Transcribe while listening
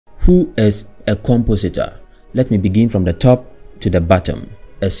Who is a compositor? Let me begin from the top to the bottom.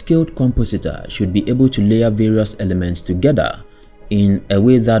 A skilled compositor should be able to layer various elements together in a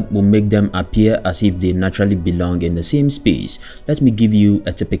way that will make them appear as if they naturally belong in the same space. Let me give you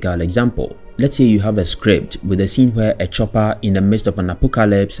a typical example. Let's say you have a script with a scene where a chopper in the midst of an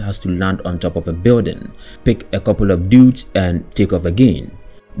apocalypse has to land on top of a building, pick a couple of dudes and take off again.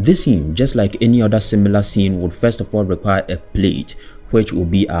 This scene, just like any other similar scene, would first of all require a plate, which will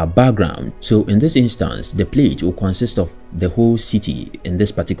be our background. So in this instance, the plate will consist of the whole city in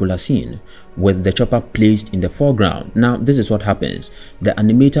this particular scene, with the chopper placed in the foreground. Now this is what happens. The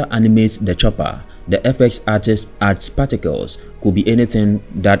animator animates the chopper. The FX artist adds particles, could be anything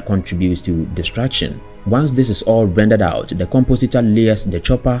that contributes to distraction. Once this is all rendered out, the compositor layers the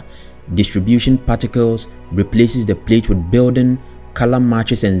chopper, distribution particles, replaces the plate with building, color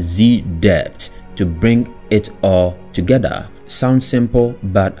matches and Z depth to bring it all together. Sounds simple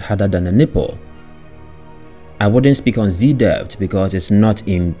but harder than a nipple. I wouldn't speak on Z depth because it's not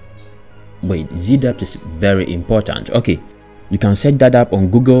in... Wait, Z depth is very important. Okay, you can search that up on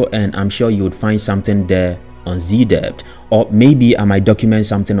Google and I'm sure you would find something there on Z depth, or maybe I might document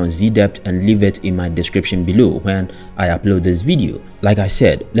something on Z depth and leave it in my description below when I upload this video. Like I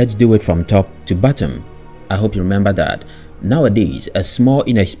said, let's do it from top to bottom. I hope you remember that. Nowadays, a small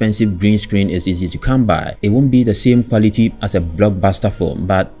inexpensive green screen is easy to come by. It won't be the same quality as a blockbuster film,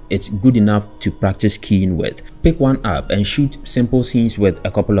 but it's good enough to practice keying with. Pick one up and shoot simple scenes with a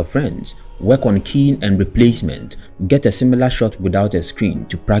couple of friends. Work on keying and replacement. Get a similar shot without a screen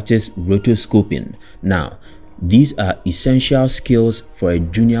to practice rotoscoping. Now, these are essential skills for a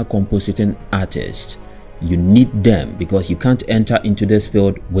junior compositing artist. You need them because you can't enter into this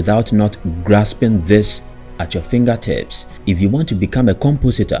field without not grasping this at your fingertips. If you want to become a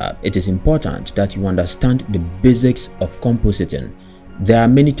compositor, it is important that you understand the basics of compositing. There are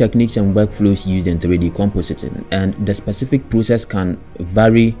many techniques and workflows used in 3D compositing, and the specific process can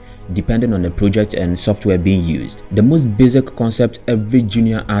vary depending on the project and software being used. The most basic concept every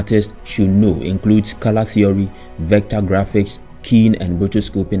junior artist should know includes color theory, vector graphics, keying and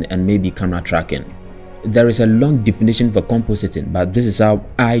rotoscoping, and maybe camera tracking. There is a long definition for compositing, but this is how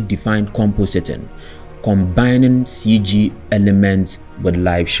I define compositing: combining CG elements with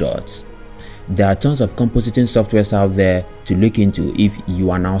live shots. There are tons of compositing softwares out there to look into if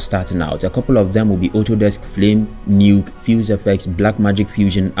you are now starting out. A couple of them will be Autodesk Flame, Nuke, FuseFX, Blackmagic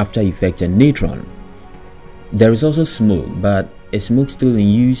Fusion, After Effects, and Natron. There is also Smoke, but is Smoke still in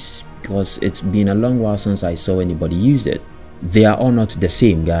use? Because it's been a long while since I saw anybody use it. They are all not the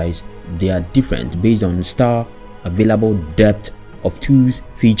same, guys. They are different based on style, available depth of tools,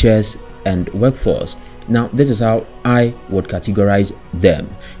 features, and workforce. Now this is how I would categorize them.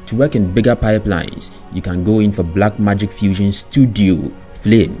 To work in bigger pipelines, you can go in for Blackmagic Fusion Studio,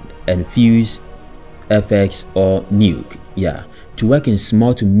 Flame, and Fuse FX or Nuke. Yeah. To work in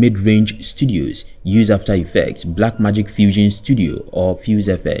small to mid-range studios, use After Effects, Blackmagic Fusion Studio, or Fuse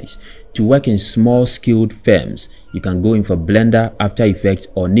FX. To work in small skilled firms, you can go in for Blender, After Effects,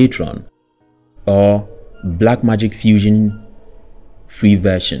 or Natron, or Blackmagic Fusion free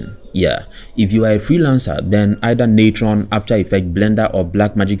version. Yeah, if you are a freelancer, then either Natron, After Effects, Blender, or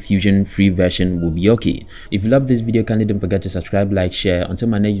Blackmagic Fusion free version will be okay. If you love this video, kindly don't forget to subscribe, like, share. Until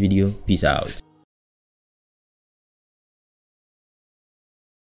my next video, peace out.